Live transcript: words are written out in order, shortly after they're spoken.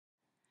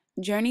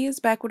Jurnei is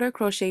back with her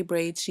crochet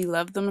braids. She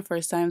loved them the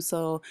first time,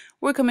 so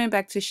we're coming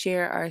back to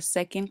share our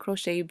second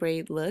crochet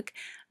braid look.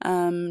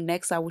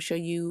 Next, I will show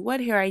you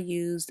what hair I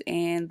used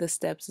and the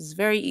steps. It's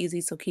very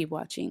easy, so keep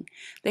watching.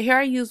 The hair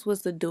I used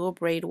was the dual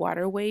braid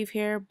water wave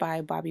hair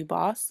by Bobbi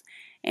Boss,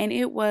 and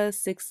it was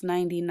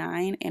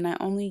 $6.99, and I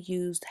only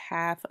used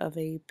half of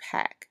a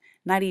pack.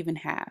 Not even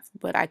half,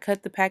 but I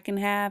cut the pack in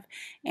half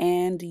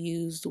and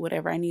used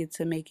whatever I needed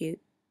to make it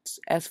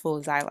as full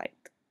as I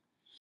liked.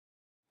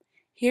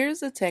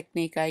 Here's a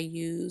technique I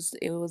used.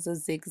 It was a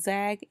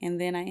zigzag,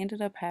 and then I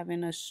ended up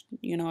having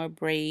a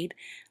braid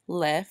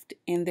left,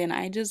 and then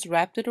I just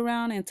wrapped it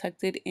around and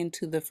tucked it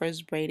into the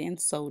first braid and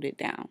sewed it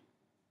down.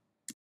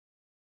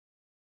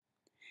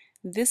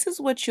 This is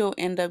what you'll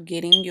end up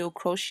getting. You'll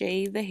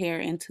crochet the hair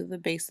into the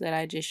base that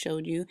I just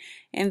showed you,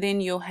 and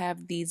then you'll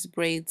have these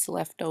braids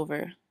left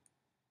over.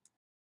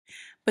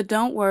 But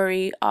don't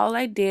worry, all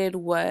I did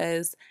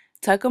was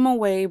tuck them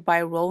away by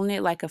rolling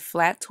it like a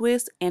flat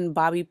twist and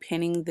bobby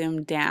pinning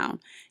them down.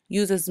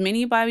 Use as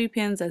many bobby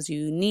pins as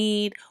you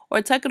need,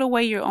 or tuck it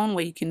away your own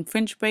way. You can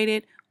French braid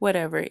it,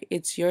 whatever.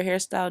 It's your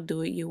hairstyle, do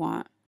what you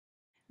want.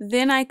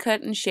 Then I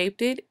cut and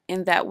shaped it,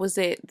 and that was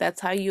it.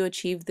 That's how you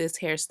achieve this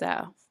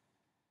hairstyle.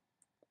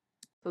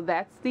 So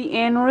that's the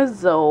end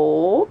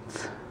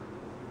result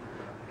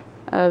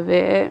of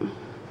it.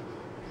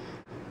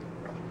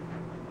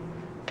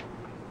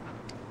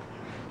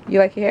 You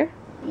like your hair?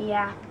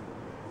 Yeah,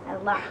 a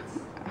lot.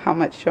 How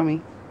much? Show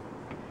me.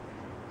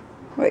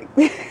 Like,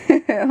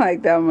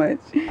 like that much.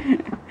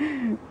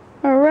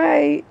 All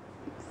right.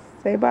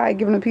 Say bye.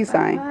 Give him a peace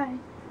sign.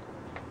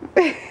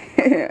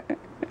 Bye.